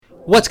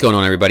What's going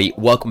on, everybody?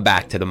 Welcome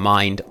back to the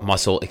Mind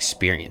Muscle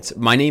Experience.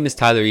 My name is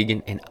Tyler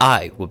Egan, and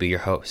I will be your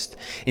host.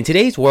 In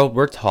today's world,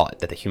 we're taught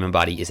that the human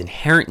body is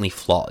inherently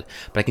flawed,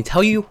 but I can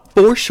tell you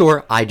for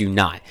sure I do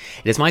not.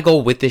 It is my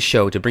goal with this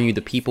show to bring you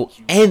the people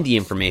and the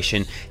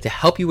information to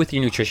help you with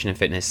your nutrition and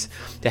fitness,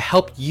 to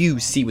help you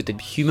see what the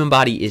human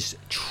body is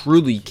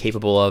truly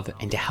capable of,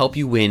 and to help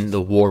you win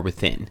the war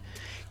within,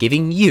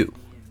 giving you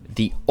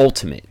the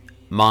ultimate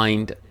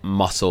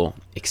mind-muscle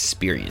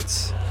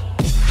experience.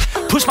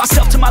 Push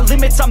myself to my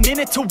limits, I'm in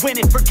it to win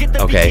it. Forget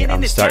the Okay, beginning,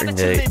 I'm it's starting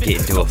to time get live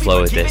it. into a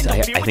flow with this.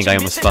 I think I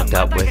almost fucked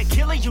up with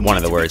one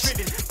of the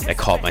words. I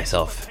caught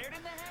myself.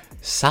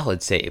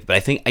 Solid save, but I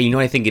think, you know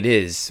what I think it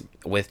is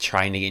with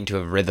trying to get into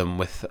a rhythm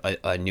with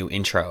a new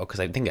intro, because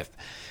I think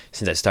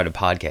since I started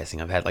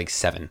podcasting, I've had like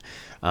 7,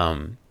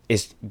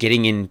 is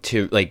getting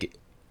into like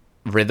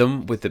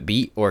rhythm with the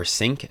beat or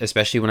sync,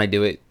 especially when I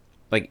do it.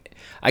 Like,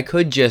 I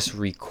could just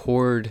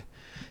record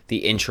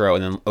the intro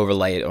and then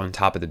overlay it on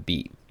top of the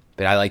beat,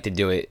 but I like to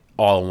do it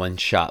all in one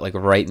shot, like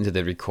right into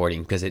the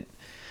recording, because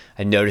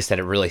I noticed that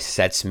it really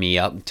sets me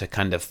up to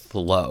kind of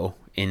flow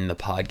in the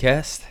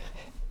podcast.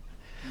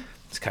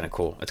 It's kind of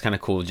cool. It's kind of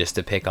cool just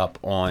to pick up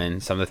on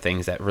some of the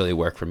things that really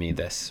work for me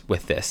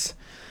with this.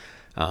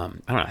 I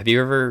don't know. Have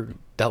you ever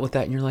dealt with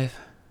that in your life?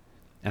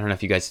 I don't know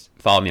if you guys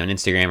follow me on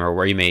Instagram or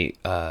where you may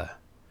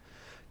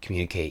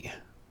communicate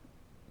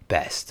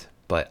best,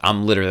 but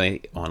I'm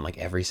literally on like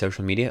every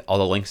social media. All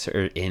the links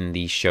are in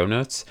the show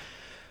notes.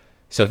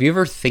 So if you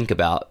ever think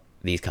about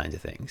these kinds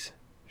of things,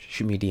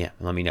 shoot me a DM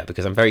and let me know,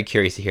 because I'm very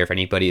curious to hear if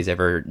anybody has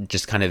ever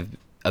just kind of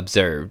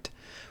observed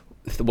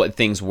what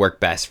things work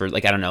best for,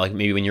 like, I don't know, like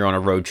maybe when you're on a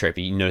road trip,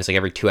 you notice like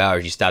every 2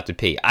 hours you stop to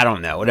pee. I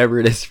don't know, whatever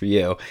it is for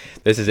you,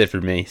 this is it for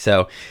me.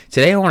 So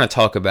today I want to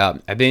talk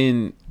about, I've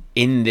been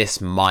in this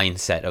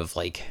mindset of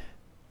like,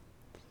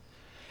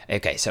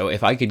 okay, so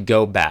if I could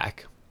go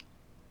back,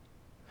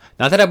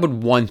 not that I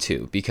would want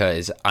to,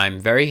 because I'm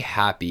very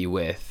happy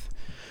with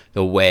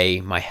the way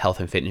my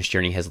health and fitness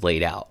journey has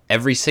laid out.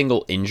 Every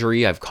single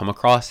injury I've come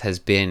across has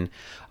been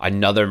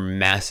another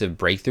massive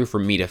breakthrough for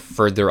me to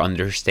further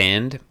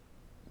understand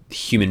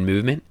human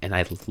movement, and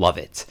I love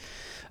it.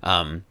 If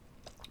I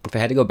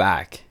had to go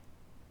back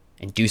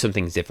and do some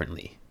things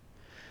differently,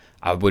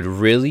 I would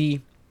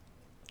really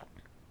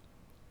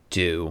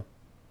do,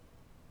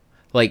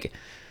 like,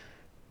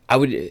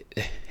 it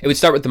would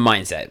start with the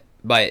mindset,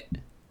 but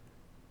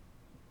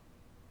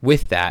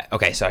with that,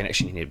 okay, so I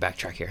actually need to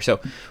backtrack here. So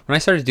when I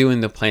started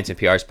doing the Plants and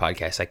PRs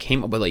podcast, I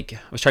came up with I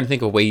was trying to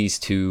think of ways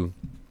to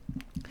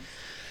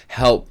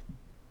help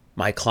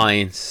my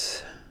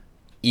clients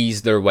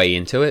ease their way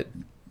into it,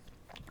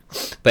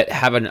 but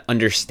have an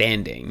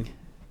understanding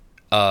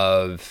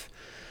of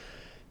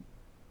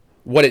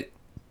what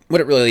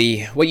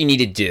you need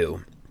to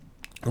do,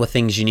 what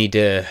things you need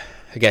to,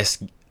 I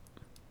guess,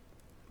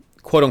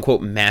 quote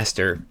unquote,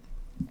 master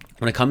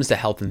when it comes to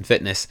health and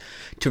fitness,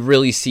 to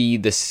really see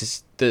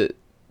the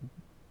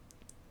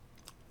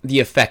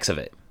effects of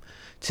it,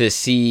 to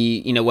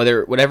see,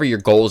 whatever your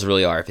goals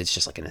really are, if it's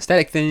just like an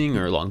aesthetic thing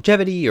or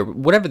longevity or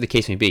whatever the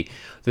case may be,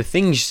 the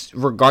things,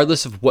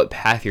 regardless of what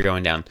path you're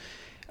going down.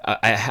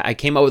 I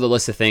came up with a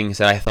list of things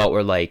that I thought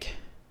were like,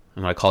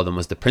 and what I called them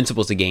was the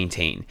principles to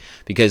gaintain,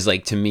 because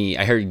like, to me,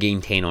 I heard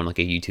gaintain on like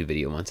a YouTube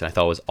video once, and I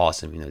thought it was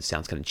awesome. It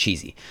sounds kind of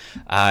cheesy.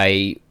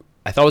 I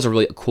thought it was a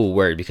really cool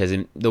word, because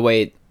in the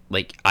way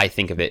I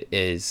think of it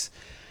is,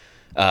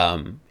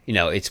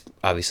 it's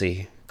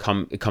obviously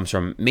it comes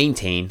from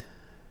maintain,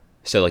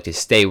 so like to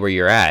stay where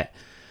you're at.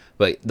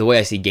 But the way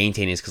I see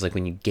gaintain is because like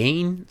when you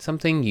gain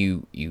something,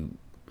 you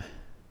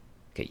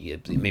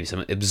maybe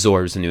someone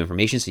absorbs some new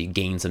information, so you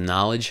gain some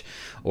knowledge,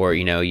 or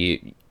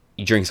you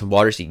drink some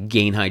water, so you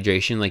gain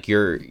hydration. Like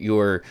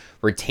you're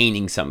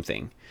retaining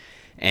something.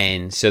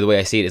 And so the way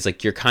I see it is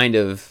like you're kind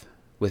of,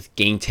 with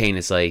gaintain,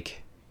 it's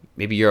like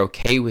maybe you're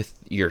okay with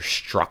your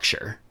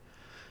structure,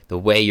 the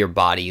way your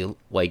body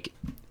like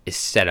is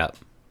set up,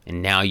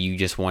 and now you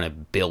just want to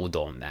build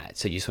on that.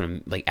 So you just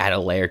want to like add a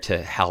layer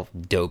to how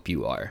dope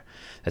you are.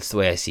 That's the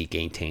way I see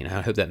gaintain.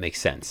 I hope that makes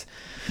sense.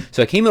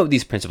 So I came up with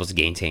these principles of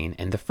gaintain,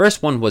 and the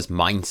first one was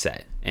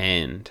mindset.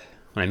 And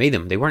when I made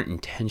them, they weren't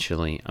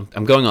intentionally,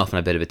 I'm going off on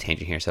a bit of a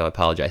tangent here, so I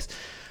apologize.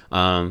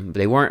 But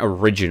they weren't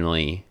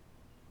originally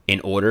in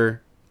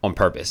order on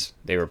purpose.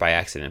 They were by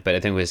accident. But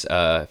I think it was, if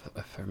I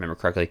remember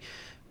correctly,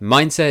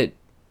 mindset,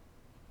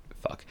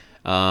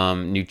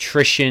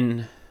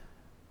 nutrition,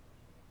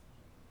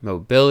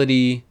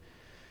 mobility,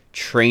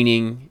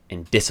 training,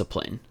 and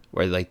discipline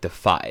were like the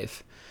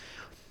 5.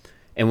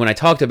 And when I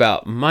talked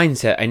about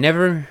mindset,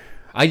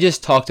 I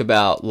just talked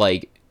about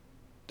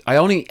I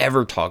only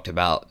ever talked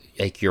about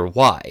like your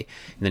why.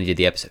 And then I did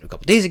the episode a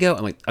couple days ago.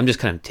 I'm just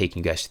kind of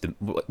taking you guys through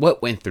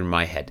what went through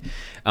my head.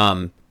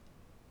 I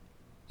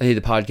did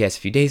the podcast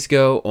a few days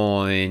ago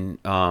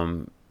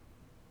on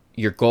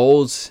your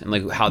goals and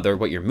like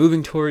what you're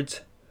moving towards.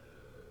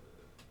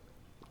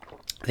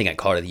 I think I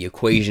called it the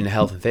equation of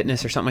health and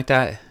fitness or something like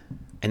that.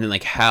 And then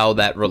like how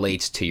that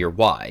relates to your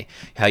why,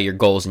 how your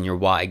goals and your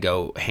why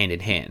go hand in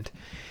hand.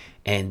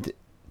 And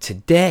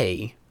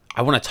today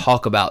I want to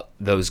talk about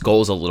those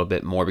goals a little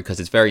bit more because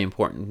it's very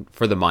important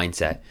for the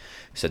mindset.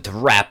 So to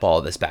wrap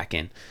all this back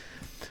in,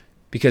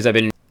 because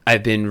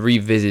I've been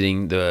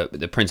revisiting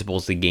the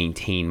principles to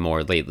gain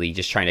more lately,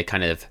 just trying to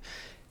kind of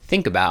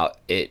think about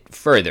it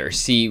further,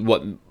 see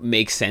what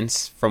makes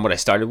sense from what I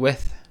started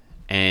with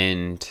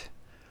and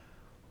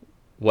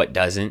what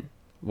doesn't,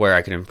 where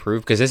I can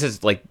improve. Because this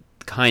is like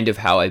kind of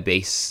how I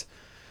base,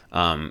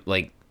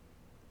 like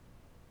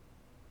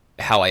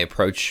how I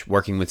approach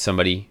working with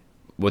somebody,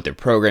 what their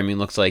programming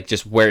looks like,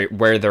 just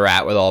where they're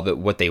at with all of it,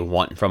 what they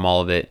want from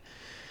all of it.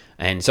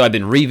 And so I've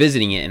been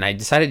revisiting it, and I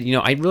decided,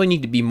 I really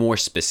need to be more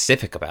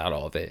specific about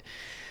all of it.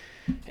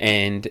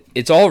 And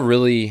it's all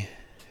really,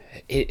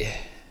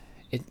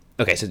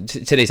 okay, so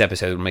today's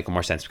episode will make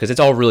more sense because it's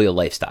all really a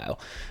lifestyle.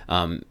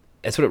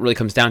 That's what it really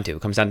comes down to.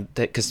 It comes down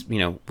to, because,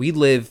 we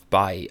live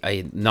by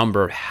a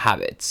number of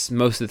habits.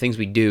 Most of the things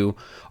we do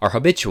are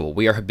habitual.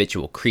 We are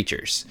habitual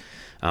creatures.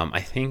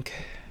 I think,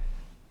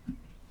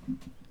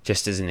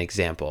 just as an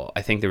example,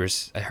 I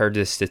heard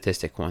this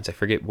statistic once. I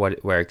forget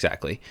where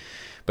exactly.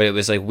 But it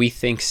was like we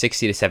think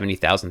 60 to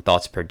 70,000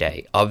 thoughts per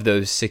day. Of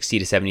those 60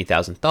 to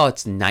 70,000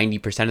 thoughts,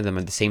 90% of them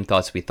are the same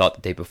thoughts we thought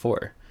the day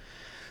before.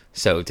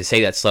 So to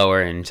say that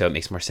slower, and so it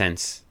makes more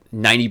sense,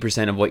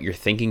 90% of what you're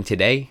thinking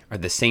today are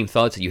the same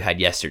thoughts that you had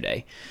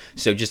yesterday.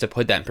 So just to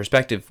put that in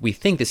perspective, we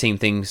think the same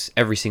things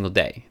every single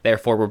day.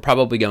 Therefore, we're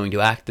probably going to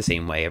act the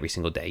same way every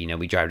single day.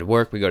 We drive to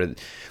work, we go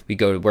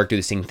to work, do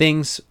the same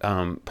things,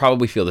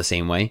 probably feel the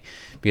same way,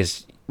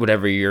 because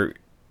whatever you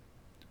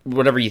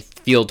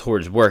feel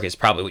towards work is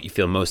probably what you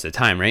feel most of the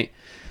time, right?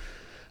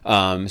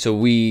 So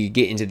we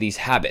get into these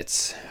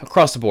habits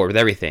across the board with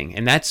everything,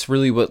 and that's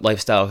really what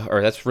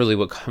that's really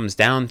what it comes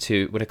down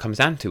to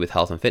with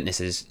health and fitness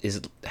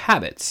is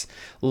habits,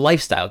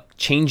 lifestyle,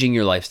 changing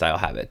your lifestyle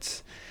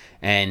habits,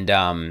 and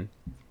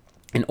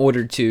in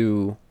order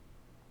to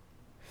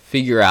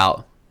figure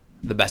out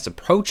the best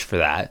approach for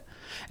that.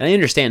 And I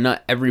understand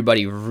not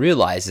everybody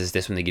realizes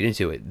this when they get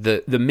into it.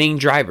 The main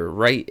driver,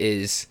 right,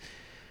 is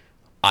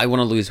I want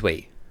to lose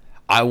weight.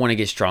 I want to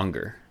get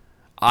stronger.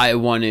 I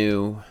want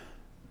to...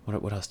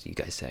 What else do you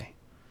guys say?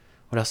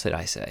 What else did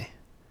I say?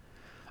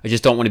 I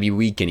just don't want to be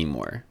weak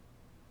anymore.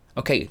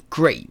 Okay,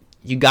 great.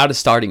 You got a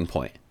starting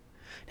point.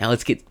 Now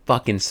let's get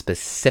fucking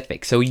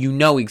specific. So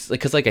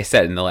because like I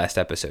said in the last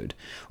episode,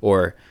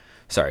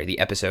 the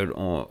episode,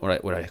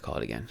 what did I call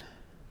it again?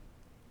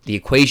 The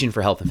equation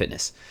for health and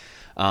fitness.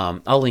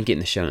 I'll link it in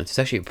the show notes. It's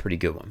actually a pretty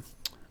good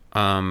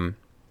one.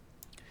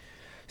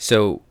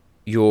 So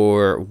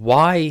your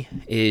why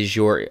is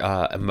your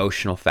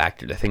emotional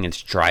factor, the thing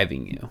that's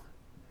driving you.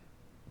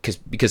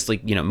 Because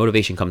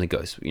motivation comes and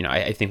goes.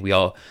 I think we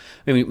all,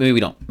 maybe we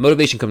don't.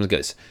 Motivation comes and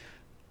goes.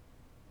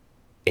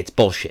 It's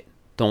bullshit.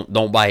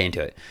 Don't buy into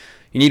it.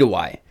 You need a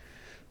why.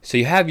 So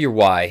you have your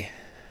why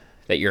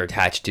that you're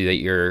attached to, that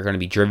you're going to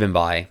be driven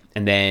by,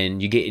 and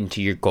then you get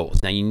into your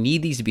goals. Now you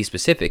need these to be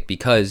specific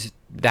because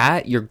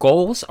your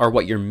goals are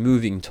what you're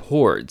moving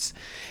towards.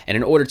 And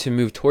in order to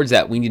move towards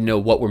that, we need to know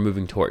what we're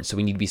moving towards. So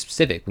we need to be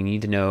specific. We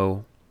need to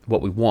know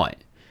what we want.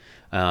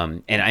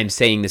 And I'm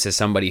saying this as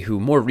somebody who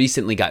more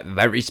recently got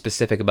very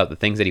specific about the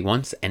things that he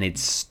wants, and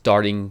it's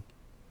starting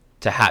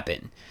to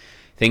happen.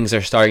 Things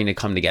are starting to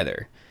come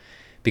together.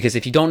 Because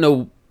if you don't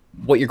know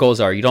what your goals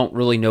are, you don't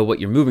really know what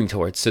you're moving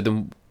towards. So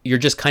then you're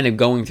just kind of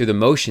going through the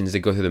motions that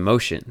go through the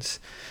motions.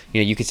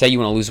 You could say you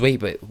want to lose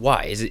weight, but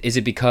why? Is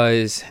it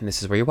because, and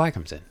this is where your why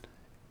comes in.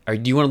 Or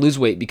do you want to lose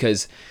weight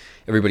because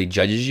everybody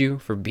judges you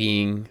for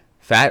being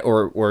fat,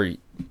 or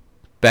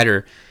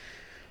better,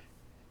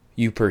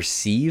 you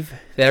perceive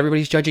that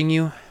everybody's judging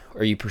you,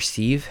 or you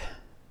perceive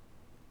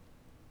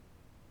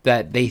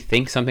that they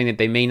think something that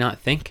they may not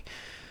think?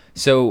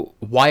 So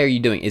why are you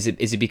doing it?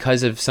 Is it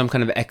because of some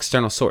kind of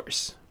external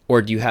source?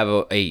 Or do you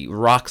have a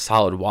rock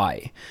solid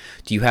why?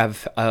 Do you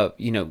have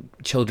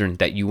children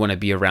that you want to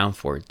be around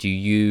for? Do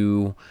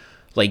you,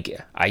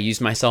 I used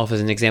myself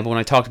as an example when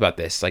I talked about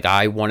this.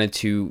 I wanted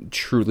to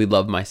truly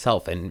love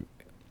myself, and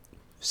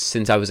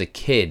since I was a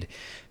kid,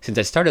 since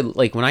I started,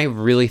 when I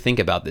really think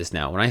about this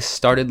now, when I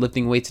started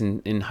lifting weights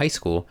in high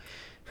school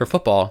for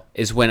football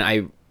is when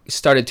I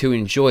started to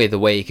enjoy the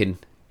way you can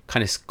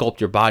kind of sculpt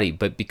your body.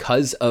 But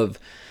because of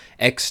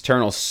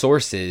external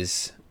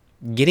sources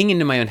getting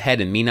into my own head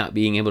and me not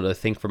being able to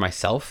think for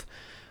myself,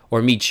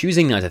 or me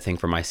choosing not to think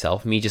for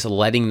myself, me just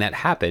letting that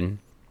happen,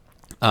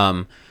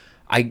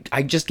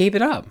 I just gave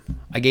it up.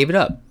 I gave it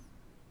up.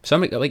 So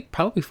I'm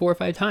probably 4 or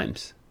 5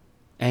 times.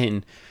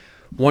 And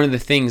one of the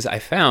things I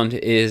found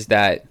is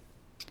that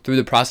through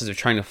the process of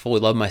trying to fully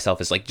love myself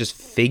is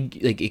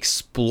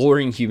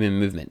exploring human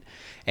movement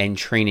and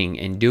training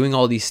and doing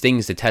all these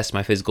things to test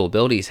my physical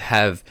abilities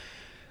have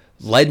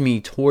led me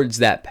towards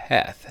that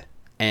path.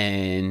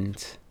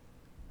 And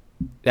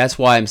that's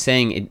why I'm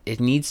saying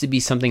it needs to be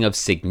something of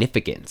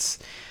significance.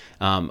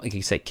 Like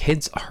you said,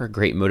 kids are a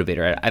great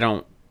motivator. I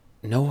don't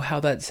know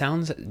how that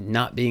sounds,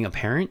 not being a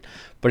parent,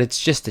 but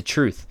it's just the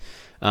truth.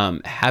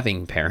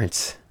 Having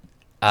parents,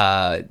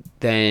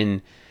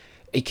 then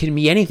it can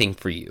be anything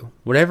for you.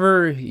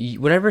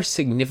 Whatever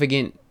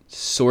significant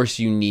source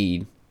you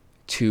need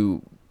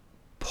to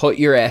put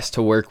your ass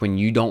to work when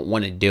you don't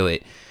want to do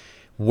it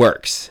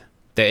works.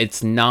 That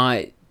it's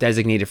not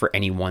designated for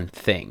any one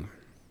thing.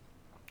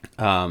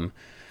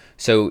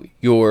 So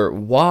your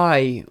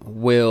why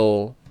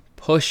will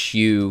push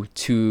you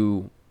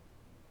to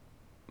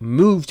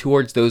move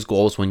towards those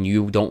goals when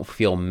you don't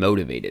feel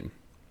motivated.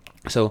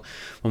 So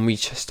when we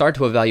start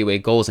to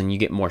evaluate goals and you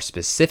get more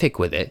specific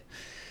with it,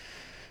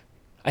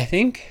 I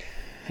think,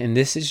 and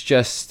this is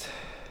just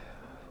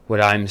what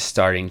I'm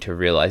starting to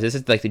realize, this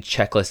is like the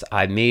checklist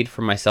I made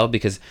for myself,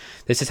 because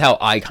this is how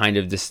I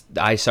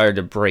I started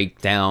to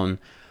break down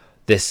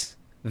this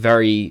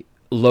very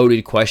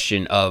loaded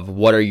question of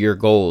what are your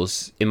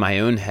goals in my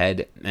own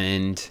head.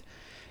 And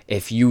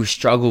if you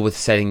struggle with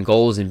setting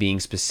goals and being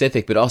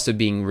specific, but also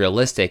being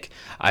realistic,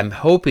 I'm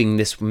hoping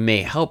this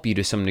may help you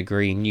to some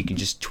degree, and you can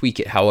just tweak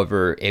it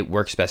however it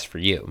works best for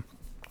you.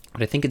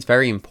 But I think it's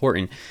very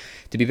important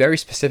to be very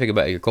specific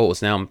about your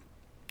goals. Now,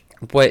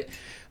 what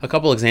a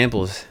couple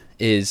examples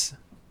is,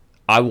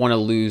 I want to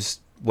lose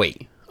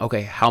weight.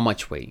 Okay, how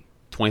much weight?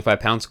 25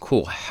 pounds?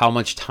 Cool. How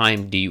much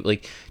time do you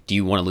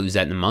want to lose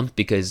that in a month?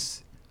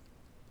 Because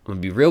I'm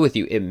going to be real with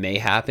you, it may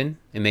happen,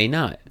 it may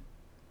not.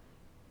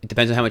 It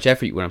depends on how much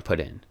effort you want to put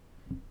in.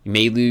 You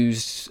may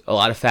lose a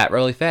lot of fat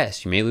really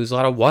fast. You may lose a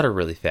lot of water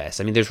really fast.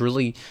 I mean,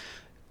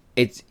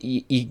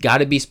 you got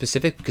to be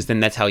specific, because then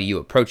that's how you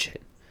approach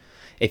it.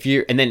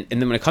 And then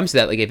when it comes to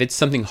that, like if it's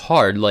something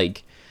hard,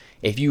 like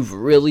if you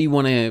really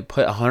want to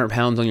put 100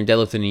 pounds on your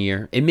deadlift in a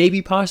year, it may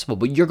be possible,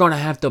 but you're going to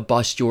have to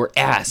bust your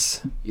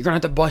ass. You're going to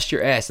have to bust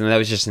your ass. And that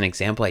was just an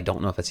example. I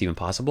don't know if that's even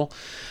possible,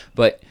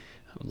 but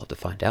I would love to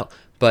find out.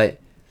 But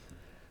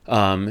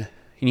you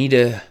need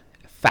to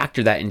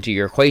factor that into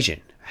your equation,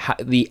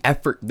 the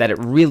effort that it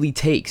really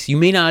takes. You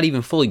may not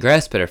even fully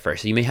grasp it at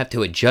first. So you may have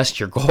to adjust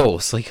your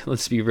goals. Like,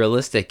 let's be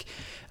realistic.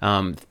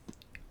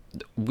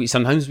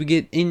 Sometimes we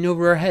get in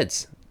over our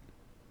heads.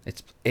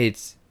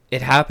 It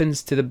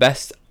happens to the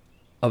best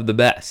of the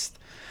best.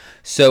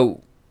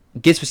 So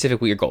get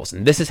specific with your goals.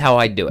 And this is how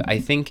I do it. I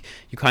think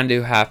you kind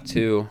of have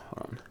to,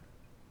 hold on.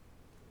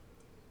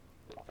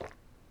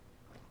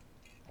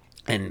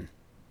 And,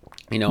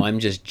 I'm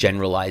just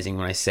generalizing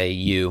when I say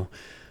you,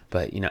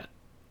 but,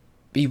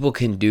 people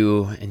can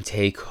do and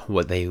take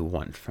what they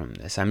want from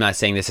this. I'm not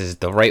saying this is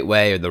the right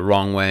way or the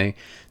wrong way.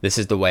 This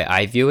is the way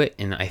I view it.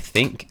 And I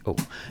think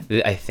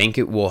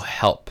it will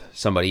help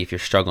somebody if you're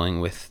struggling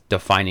with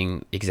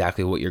defining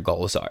exactly what your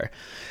goals are.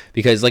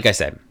 Because like I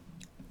said,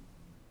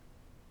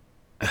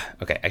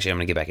 okay, actually I'm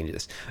going to get back into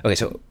this. Okay,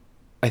 so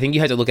I think you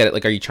have to look at it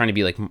like, are you trying to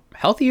be like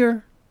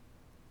healthier?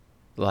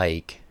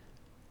 Like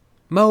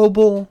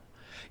mobile?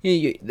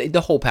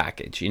 The whole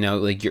package,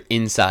 like your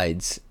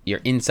inside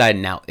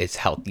and out is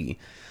healthy.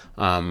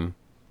 You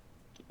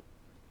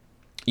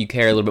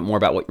care a little bit more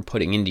about what you're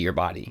putting into your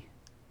body.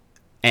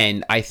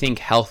 And I think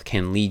health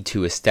can lead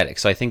to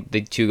aesthetics. So I think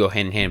the two go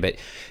hand in hand, but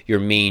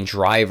your main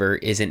driver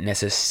isn't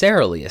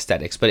necessarily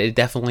aesthetics, but it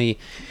definitely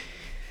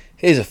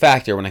is a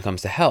factor when it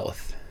comes to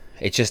health.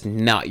 It's just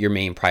not your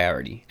main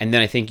priority. And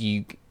then I think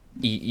you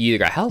either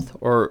got health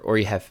or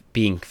you have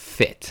being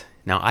fit.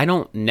 Now, I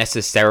don't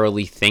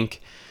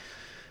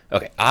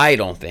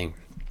think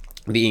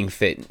being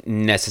fit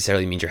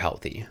necessarily means you're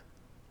healthy,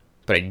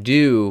 but I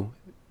do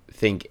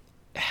think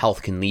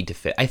health can lead to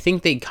fit. I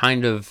think they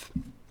kind of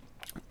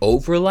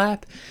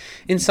overlap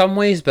in some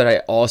ways, but I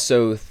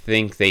also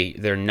think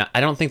they're not. I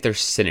don't think they're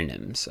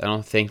synonyms. I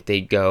don't think they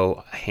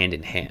go hand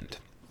in hand.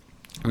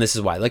 And this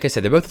is why, like I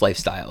said, they're both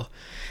lifestyle,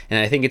 and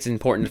I think it's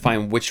important to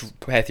find which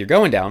path you're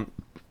going down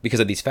because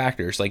of these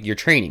factors. Like your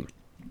training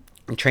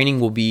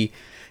will be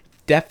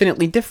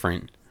definitely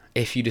different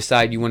if you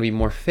decide you want to be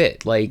more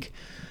fit. Like,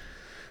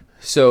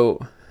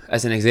 so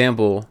as an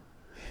example,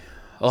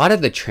 a lot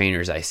of the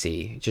trainers I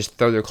see just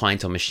throw their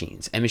clients on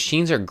machines, and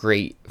machines are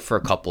great for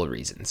a couple of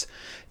reasons.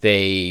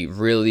 They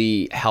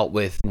really help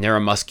with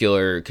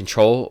neuromuscular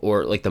control,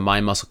 or like the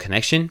mind muscle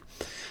connection.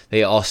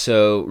 They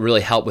also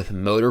really help with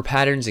motor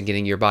patterns and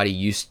getting your body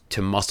used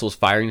to muscles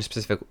firing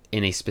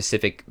in a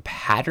specific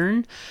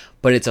pattern,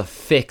 but it's a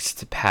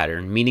fixed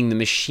pattern, meaning the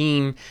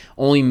machine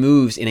only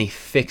moves in a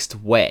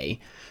fixed way.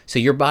 So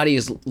your body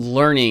is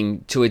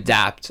learning to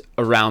adapt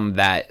around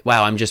that.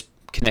 Wow, I'm just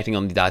connecting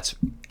on the dots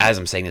as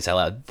I'm saying this out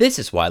loud. This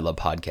is why I love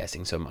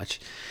podcasting so much.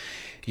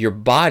 Your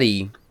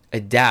body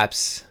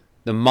adapts,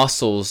 the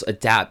muscles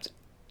adapt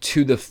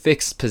to the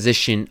fixed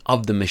position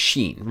of the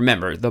machine.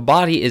 Remember, the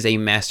body is a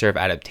master of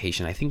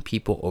adaptation. I think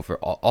people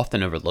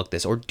often overlook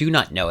this or do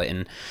not know it,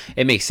 and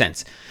it makes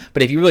sense.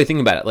 But if you really think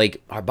about it,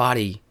 like our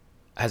body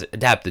has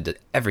adapted to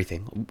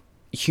everything.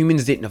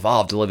 Humans didn't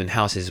evolve to live in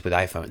houses with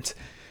iPhones.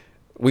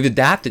 We've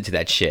adapted to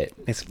that shit.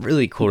 It's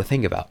really cool to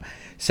think about.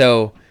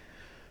 So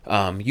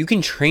you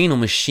can train on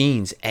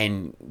machines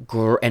and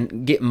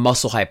get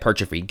muscle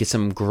hypertrophy, get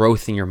some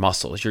growth in your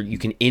muscles. You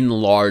can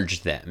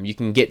enlarge them. You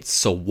can get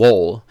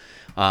swole.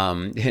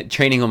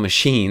 Training on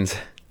machines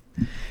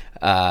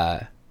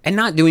and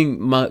not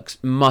doing much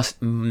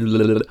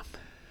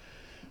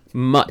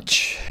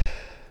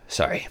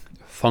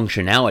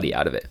functionality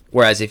out of it.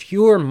 Whereas if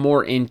you're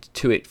more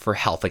into it for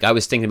health, like I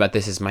was thinking about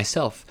this as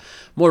myself,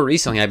 more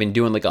recently I've been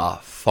doing like a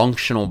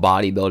functional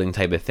bodybuilding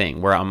type of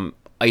thing where I'm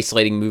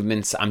isolating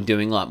movements. I'm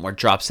doing a lot more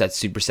drop sets,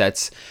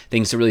 supersets,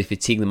 things to really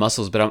fatigue the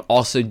muscles, but I'm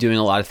also doing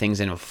a lot of things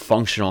in a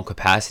functional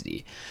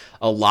capacity.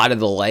 A lot of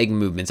the leg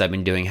movements I've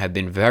been doing have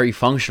been very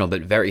functional,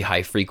 but very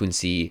high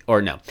frequency,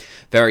 or no,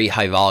 very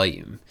high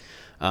volume.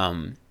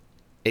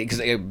 Because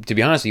to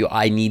be honest with you,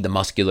 I need the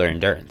muscular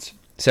endurance.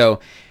 So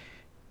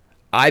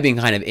I've been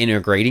kind of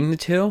integrating the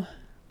two,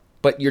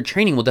 but your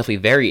training will definitely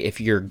vary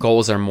if your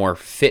goals are more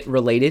fit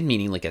related,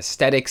 meaning like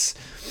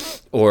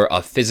aesthetics or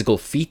a physical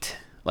feat,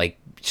 like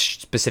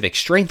specific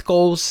strength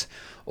goals,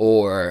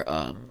 or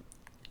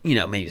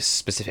maybe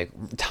specific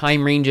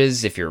time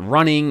ranges if you're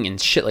running and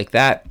shit like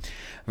that,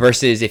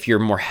 versus if you're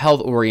more health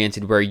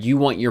oriented where you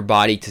want your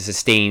body to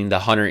sustain the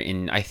 100,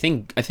 and I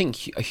think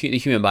the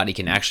human body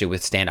can actually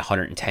withstand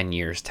 110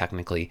 years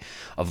technically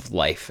of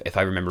life, if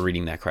I remember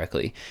reading that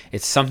correctly.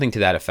 It's something to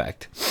that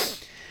effect.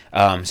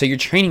 So your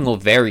training will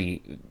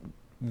vary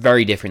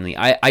very differently.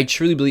 I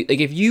truly believe, like,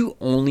 if you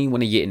only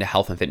want to get into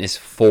health and fitness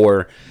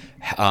for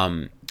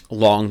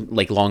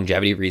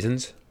longevity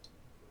reasons,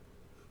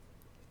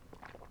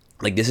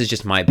 like, this is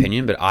just my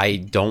opinion, but I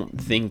don't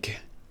think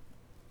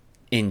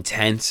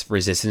intense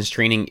resistance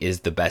training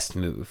is the best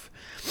move.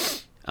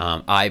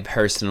 I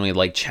personally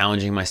like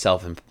challenging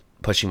myself and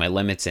pushing my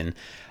limits, and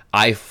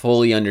I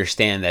fully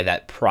understand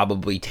that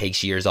probably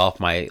takes years off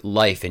my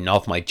life and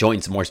off my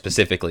joints more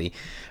specifically.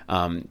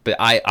 But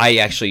I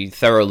actually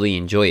thoroughly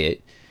enjoy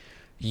it.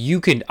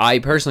 I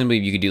personally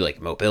believe you could do like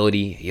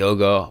mobility,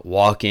 yoga,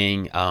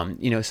 walking,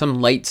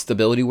 some light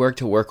stability work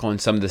to work on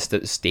some of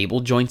the stable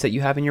joints that you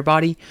have in your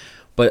body.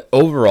 But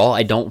overall,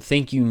 I don't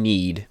think you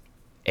need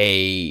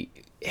a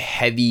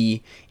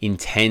heavy,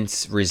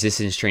 intense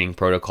resistance training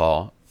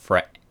protocol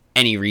for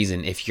any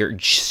reason if you're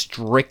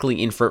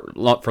strictly in for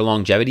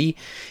longevity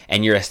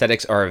and your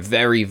aesthetics are a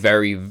very,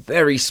 very,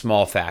 very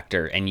small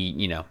factor, and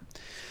you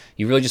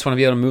really just want to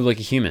be able to move like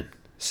a human.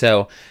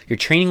 So your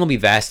training will be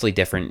vastly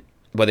different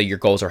whether your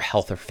goals are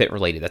health or fit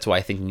related. That's why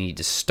I think you need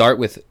to start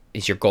with,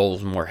 is your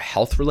goals more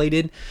health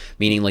related,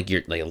 meaning like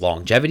your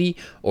longevity,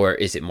 or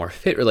is it more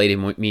fit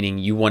related, meaning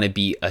you want to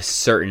be a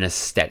certain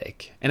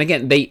aesthetic? And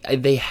again,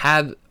 they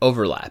have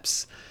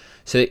overlaps.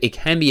 So it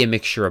can be a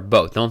mixture of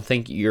both. Don't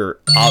think you're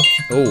up.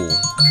 Oh,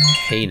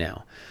 hey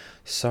now.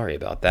 Sorry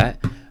about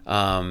that.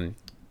 I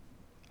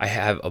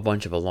have a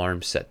bunch of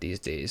alarms set these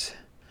days.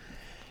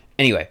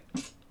 Anyway,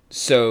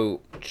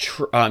 so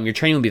your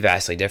training will be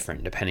vastly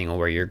different depending on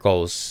where your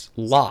goals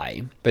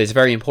lie. But it's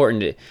very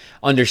important to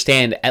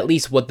understand at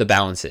least what the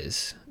balance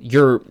is.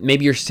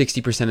 Maybe you're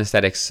 60%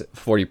 aesthetics,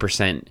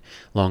 40%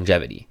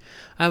 longevity.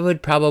 I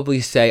would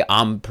probably say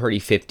I'm pretty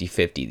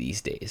 50-50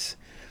 these days.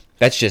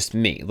 That's just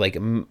me. Like,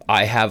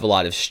 I have a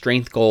lot of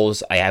strength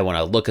goals. I want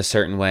to look a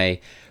certain way.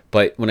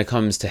 But when it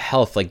comes to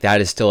health, like, that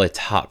is still a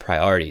top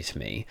priority to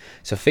me.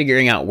 So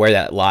figuring out where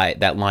that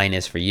line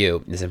is for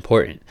you is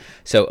important.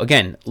 So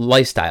again,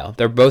 lifestyle.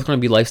 They're both going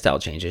to be lifestyle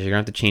changes. You're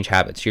going to have to change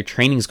habits. Your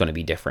training is going to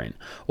be different,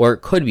 or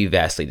it could be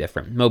vastly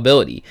different.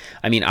 Mobility.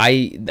 I mean,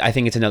 I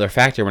think it's another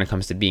factor when it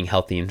comes to being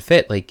healthy and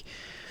fit. Like,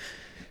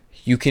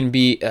 you can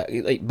be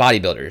like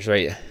bodybuilders,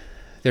 right?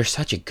 They're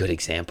such a good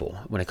example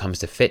when it comes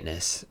to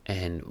fitness,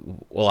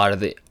 and a lot of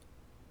the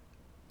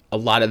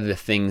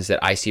things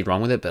that I see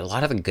wrong with it, but a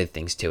lot of the good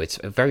things too. It's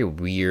a very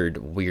weird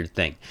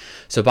thing.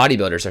 So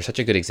bodybuilders are such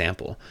a good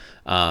example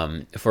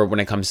for when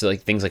it comes to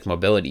like things like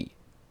mobility.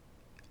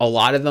 A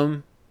lot of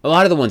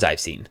the ones I've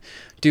seen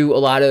do a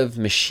lot of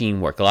machine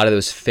work, a lot of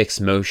those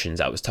fixed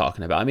motions I was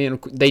talking about. I mean,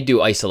 they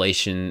do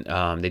isolation,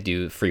 they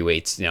do free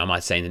weights. I'm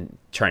not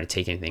trying to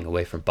take anything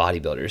away from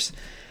bodybuilders,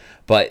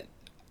 but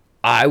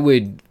I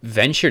would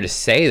venture to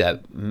say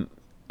that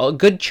a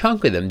good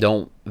chunk of them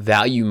don't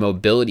value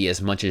mobility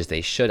as much as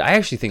they should. I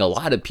actually think a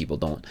lot of people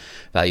don't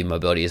value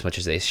mobility as much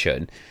as they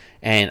should.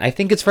 And I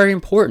think it's very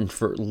important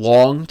for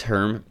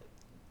long-term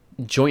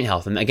joint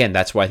health. And again,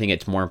 that's why I think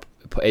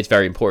it's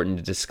very important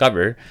to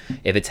discover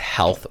if it's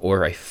health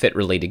or a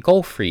fit-related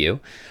goal for you.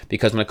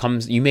 Because when it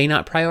comes, you may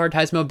not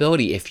prioritize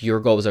mobility if your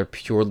goals are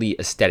purely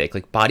aesthetic.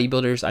 Like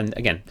bodybuilders,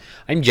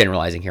 I'm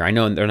generalizing here. I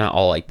know they're not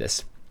all like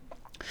this.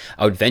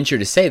 I would venture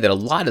to say that a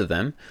lot of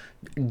them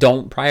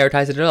don't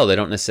prioritize it at all. They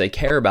don't necessarily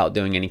care about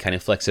doing any kind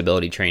of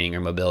flexibility training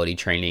or mobility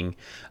training,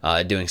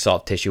 doing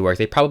soft tissue work.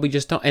 They probably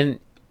just don't. And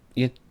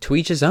to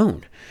each his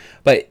own.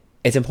 But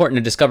it's important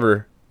to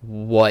discover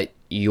what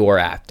you're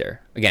after.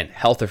 Again,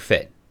 health or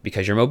fit,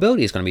 because your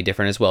mobility is going to be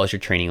different as well as your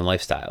training and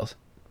lifestyles.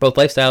 Both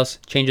lifestyles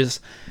changes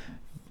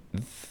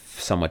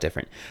somewhat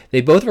different. They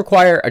both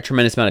require a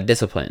tremendous amount of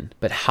discipline,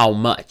 but how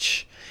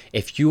much?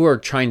 If you are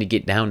trying to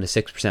get down to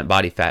 6%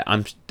 body fat,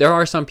 there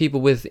are some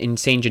people with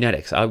insane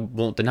genetics. I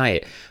won't deny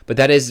it. But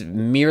that is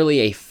merely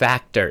a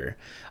factor.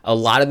 A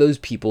lot of those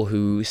people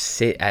who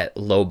sit at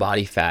low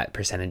body fat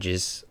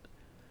percentages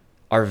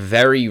are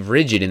very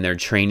rigid in their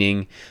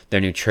training,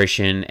 their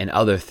nutrition, and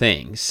other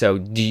things. So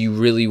do you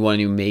really want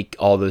to make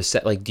all those,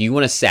 do you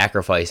want to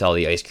sacrifice all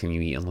the ice cream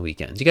you eat on the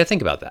weekends? You got to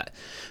think about that.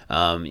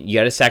 You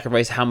got to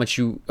sacrifice how much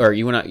you got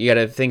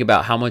to think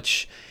about how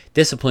much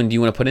discipline do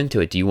you want to put into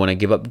it. Do you want to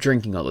give up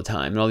drinking all the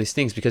time and all these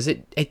things? Because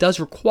it does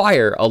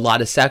require a lot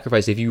of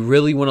sacrifice. If you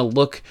really want to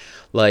look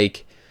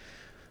like,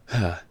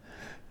 who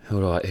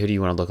do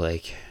you want to look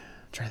like?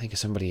 I'm trying to think of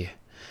somebody, I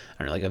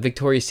don't know, like a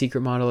Victoria's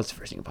Secret model. That's the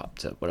first thing that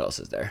popped up. What else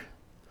is there?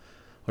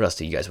 What else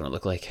do you guys want to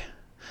look like?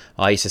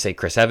 Well, I used to say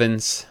Chris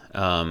Evans.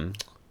 Chris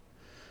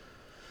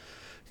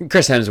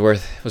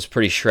Hemsworth was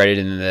pretty shredded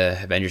in the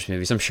Avengers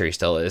movies. I'm sure he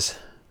still is.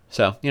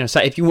 So,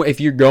 so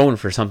if you're going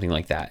for something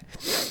like that,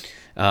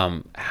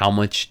 how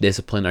much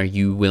discipline are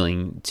you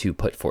willing to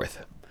put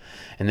forth?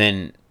 And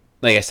then,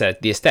 like I said,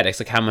 the aesthetics,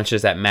 like how much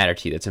does that matter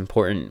to you? That's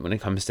important when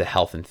it comes to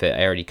health and fit.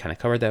 I already kind of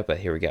covered that, but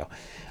here we go.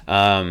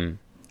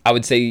 I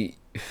would say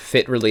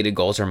fit related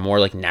goals are more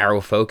like narrow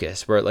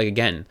focus, where like,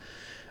 again,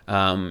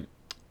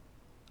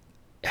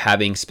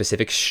 having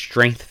specific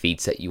strength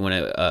feats that you want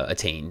to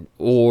attain,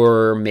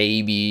 or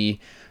maybe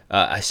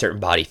a certain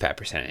body fat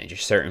percentage, a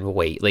certain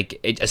weight, like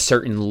a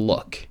certain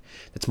look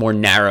that's more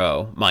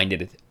narrow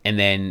minded. And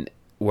then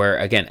where,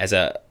 again, I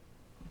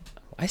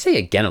say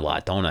again a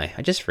lot, don't I?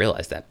 I just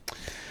realized that.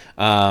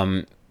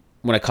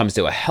 When it comes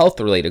to a health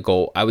related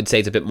goal, I would say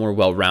it's a bit more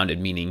well-rounded,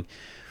 meaning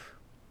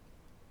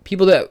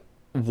people that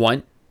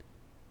want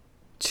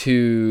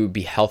to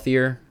be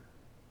healthier,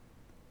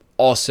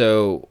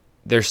 also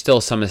there's still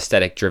some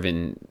aesthetic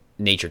driven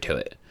nature to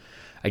it.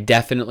 I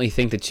definitely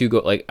think the two go,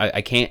 like,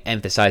 I can't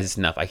emphasize this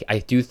enough. I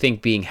do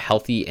think being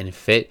healthy and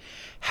fit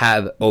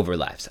have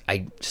overlaps.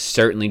 I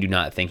certainly do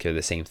not think they're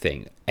the same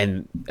thing.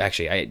 And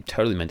actually, I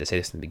totally meant to say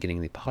this in the beginning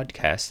of the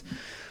podcast.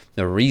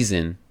 The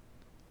reason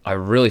I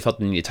really felt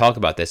the need to talk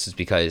about this is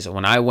because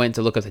when I went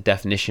to look up the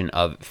definition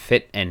of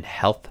fit and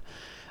health,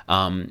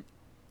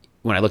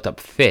 when I looked up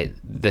fit,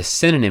 the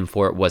synonym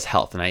for it was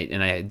health. And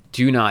I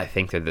do not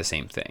think they're the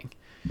same thing.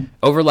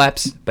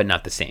 Overlaps, but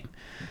not the same.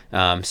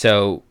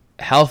 So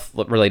health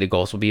related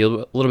goals will be a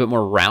little bit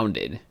more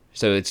rounded.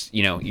 So it's,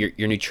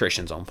 your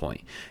nutrition's on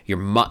point.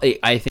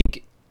 I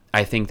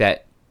think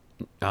that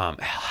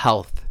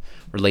health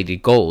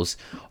related goals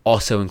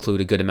also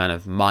include a good amount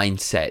of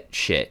mindset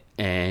shit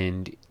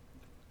and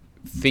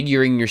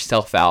figuring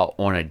yourself out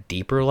on a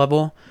deeper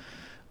level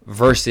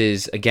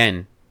versus,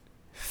 again,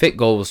 fit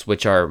goals,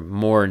 which are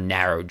more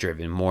narrow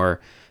driven,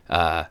 more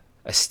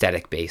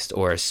aesthetic based,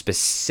 or a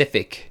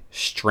specific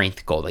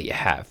strength goal that you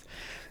have.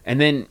 And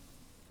then,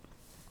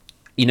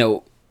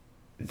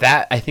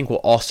 that I think will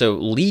also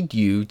lead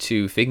you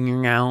to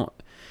figuring out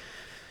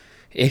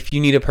if you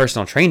need a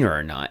personal trainer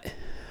or not.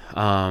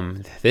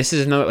 This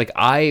is another,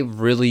 I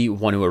really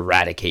want to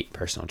eradicate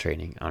personal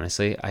training.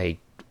 Honestly, I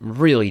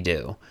really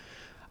do.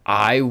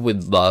 I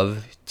would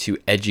love to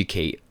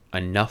educate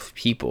enough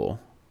people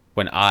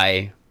when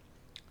I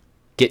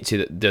get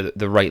to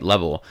the right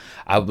level.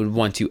 I would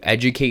want to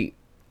educate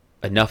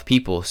enough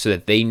people so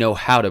that they know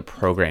how to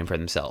program for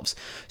themselves,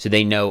 so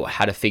they know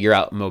how to figure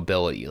out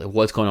mobility, like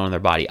what's going on in their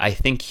body. I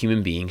think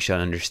human beings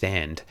should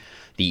understand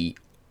the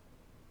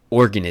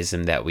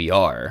organism that we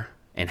are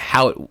and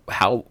how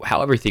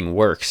everything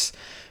works,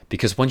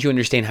 because once you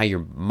understand how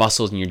your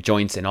muscles and your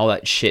joints and all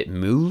that shit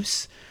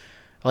moves,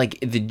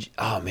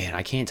 oh man,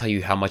 I can't tell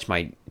you how much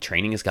my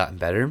training has gotten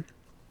better,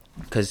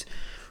 because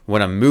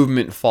when a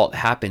movement fault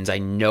happens, I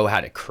know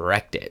how to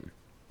correct it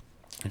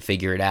and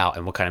figure it out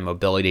and what kind of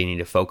mobility you need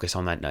to focus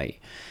on that night.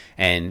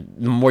 And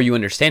the more you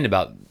understand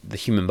about the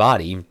human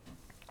body,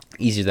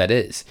 easier that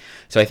is.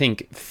 So I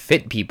think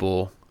fit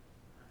people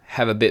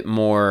have a bit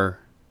more,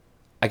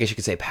 I guess you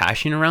could say,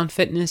 passion around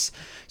fitness.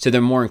 So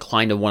they're more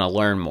inclined to want to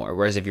learn more.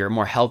 Whereas if you're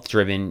more health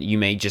driven, you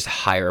may just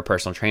hire a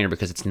personal trainer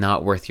because it's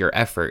not worth your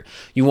effort.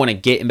 You want to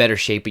get in better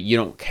shape, but you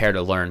don't care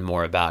to learn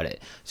more about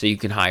it. So you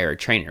can hire a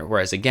trainer.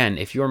 Whereas again,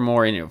 if you're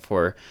more in it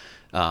for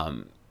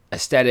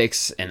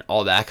aesthetics and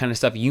all that kind of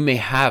stuff, you may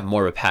have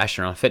more of a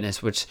passion around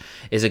fitness, which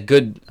is it's a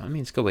good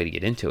way to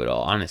get into it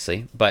all,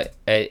 honestly. But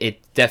it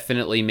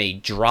definitely may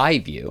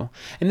drive you.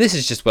 And this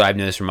is just what I've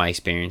noticed from my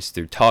experience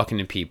through talking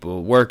to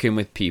people, working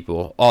with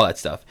people, all that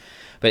stuff.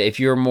 But if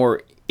you're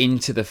more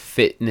into the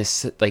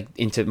fitness,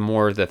 into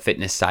more of the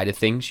fitness side of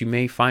things, you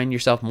may find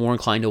yourself more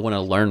inclined to want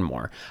to learn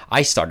more.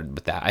 I started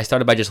with that. I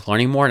started by just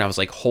learning more, and I was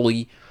like,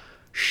 holy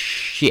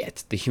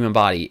shit, the human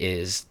body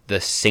is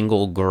the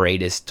single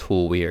greatest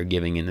tool we are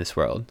giving in this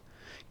world.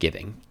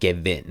 Given.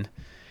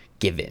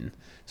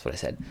 That's what I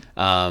said.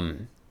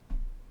 And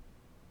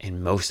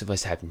most of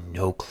us have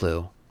no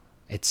clue.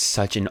 It's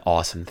such an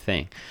awesome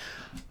thing.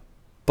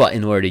 But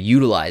in order to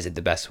utilize it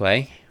the best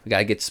way, we got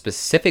to get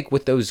specific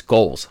with those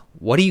goals.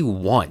 What do you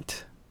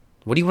want?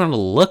 What do you want to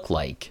look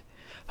like?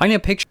 Find a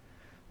picture.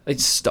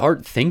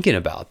 Start thinking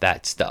about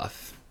that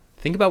stuff.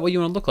 Think about what you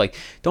want to look like.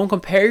 Don't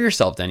compare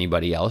yourself to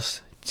anybody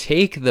else.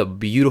 Take the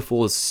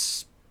beautiful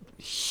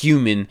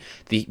human,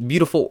 the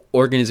beautiful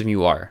organism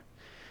you are.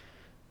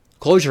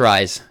 Close your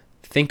eyes.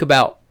 Think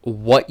about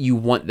what you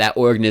want that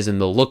organism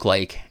to look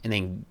like, and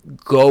then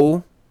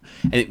go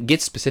and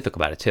get specific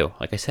about it too.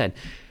 Like I said,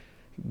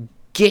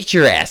 get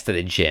your ass to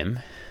the gym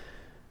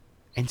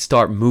and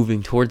start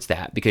moving towards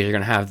that, because you're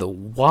going to have the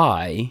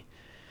why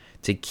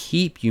to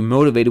keep you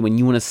motivated when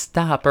you want to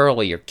stop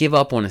early or give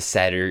up on a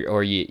set,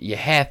 or you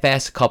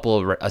half-ass a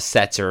couple of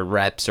sets or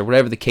reps or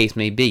whatever the case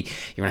may be.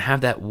 You're going to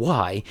have that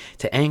why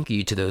to anchor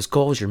you to those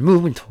goals you're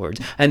moving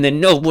towards, and then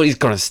nobody's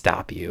going to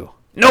stop you.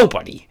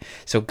 Nobody.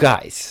 So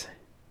guys,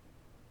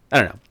 I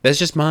don't know. That's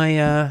just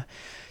my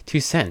 2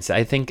 cents.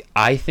 I think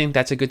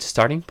that's a good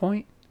starting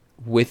point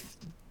with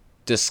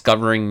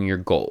discovering your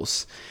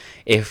goals.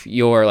 If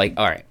you're like,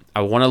 all right,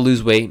 I want to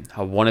lose weight,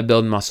 I want to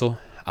build muscle,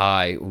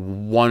 I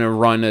want to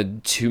run a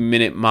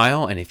 2-minute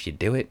mile, and if you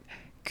do it,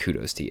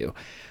 kudos to you.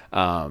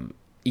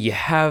 You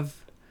have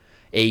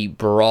a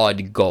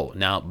broad goal.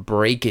 Now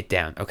break it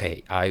down.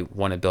 Okay, I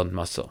want to build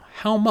muscle.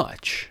 How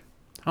much?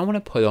 I want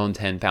to put on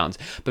 10 pounds,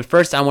 but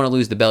first I want to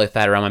lose the belly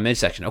fat around my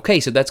midsection. Okay,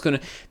 so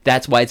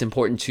that's why it's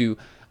important to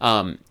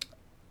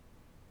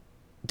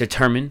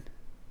determine,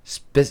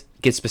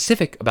 get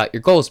specific about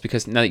your goals,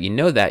 because now that you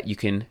know that, you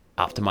can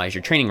optimize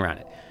your training around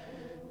it.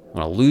 I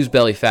want to lose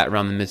belly fat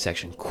around the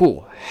midsection.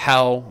 Cool.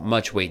 How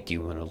much weight do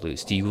you want to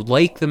lose? Do you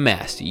like the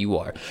mass that you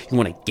are? You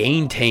want to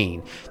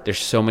maintain? There's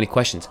so many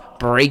questions.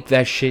 Break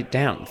that shit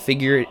down.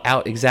 Figure it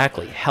out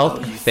exactly.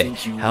 Health fit.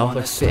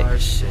 Health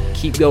fit.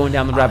 Keep going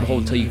down the rabbit hole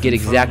until you get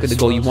exactly the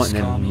goal you want,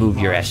 and then move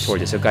your ass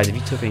towards it. So guys, if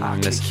you took anything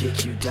from this,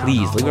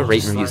 please leave a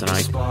rate and reviews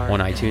on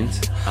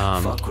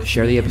iTunes.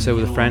 Share the episode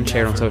with a friend.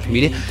 Share it on social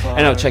media.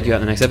 And I'll check you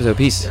out in the next episode.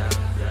 Peace.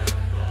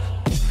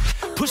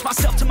 Push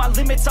myself to my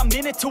limits, I'm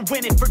in it to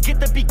win it. Forget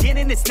the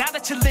beginning, it's now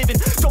that you're living.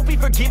 Don't be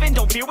forgiven,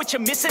 don't fear what you're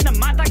missing. A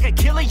mind like a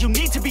killer, you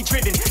need to be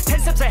driven.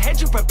 10 steps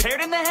ahead, you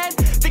prepared in the head?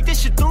 Think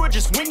this shit through or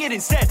just wing it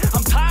instead?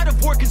 I'm tired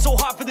of working so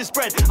hard for this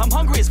bread. I'm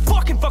hungry as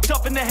fucking fucked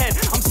up in the head.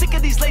 I'm sick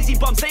of these lazy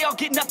bums, they all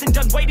get nothing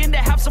done. Waiting to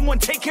have someone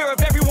take care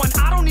of everyone.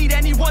 I don't need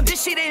anyone,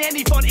 this shit ain't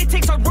any fun. It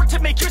takes hard work to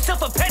make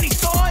yourself a penny,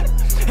 son.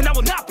 And I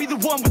will not be the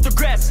one with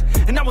regrets.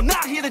 And I will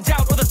not hear the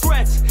doubt or the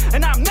threats.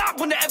 And I'm not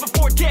one to ever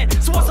forget.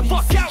 So what's the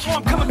fuck out where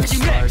I'm coming for you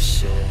next?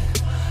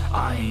 Shit.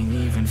 I ain't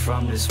even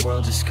from this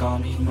world, just call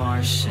me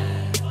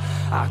Martian.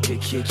 I could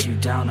kick you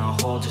down a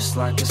hole just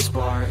like a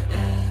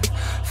Spartan.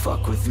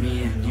 Fuck with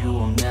me and you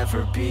will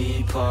never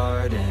be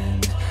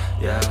pardoned.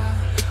 Yeah,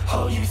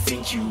 oh, you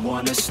think you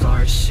wanna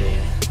start shit?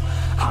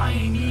 I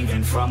ain't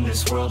even from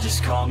this world,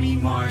 just call me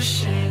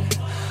Martian.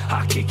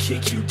 I could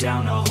kick you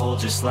down a hole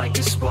just like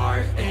a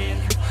Spartan.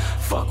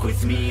 Fuck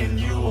with me and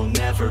you will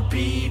never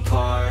be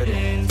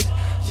pardoned.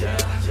 Yeah.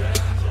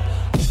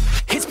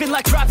 It's been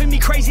like driving me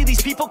crazy,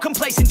 these people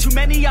complacent. Too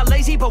many are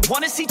lazy but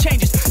wanna see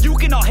changes. You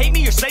can all hate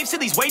me, you're slaves to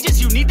these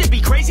wages. You need to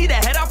be crazy to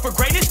head out for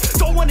greatness.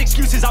 Don't want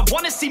excuses, I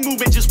wanna see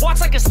movement. Just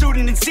watch like a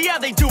student and see how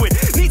they do it.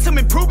 Need some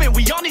improvement,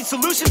 we all need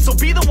solutions. So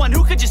be the one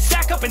who could just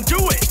stack up and do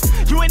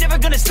it. You ain't never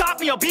gonna stop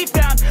me, I'll be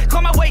found.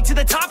 Climb my way to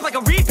the top like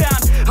a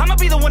rebound. I'ma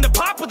be the one to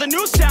pop with a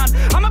new sound.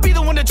 I'ma be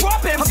the one to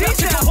drop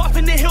MCs down. Go off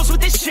in the hills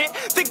with this shit.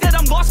 Think that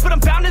I'm lost but I'm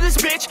found in this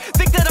bitch.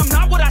 Think that I'm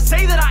not what I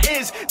say that I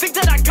is. Think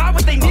that I got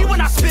what they need when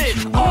I spit.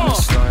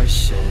 Start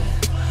shit.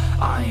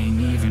 I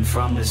ain't even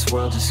from this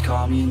world, just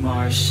call me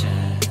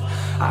Martian.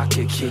 I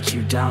could kick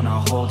you down a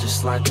hole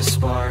just like a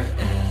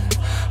Spartan.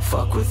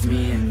 Fuck with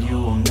me and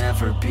you will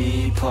never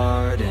be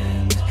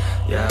pardoned.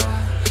 Yeah,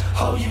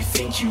 oh, you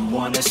think you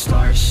wanna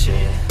start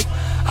shit?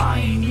 I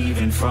ain't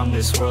even from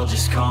this world,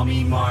 just call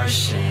me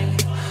Martian.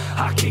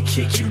 I could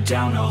kick you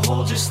down a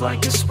hole just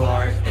like a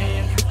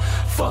Spartan.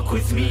 Fuck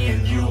with me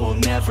and you will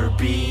never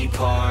be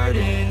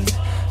pardoned.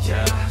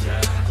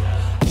 Yeah.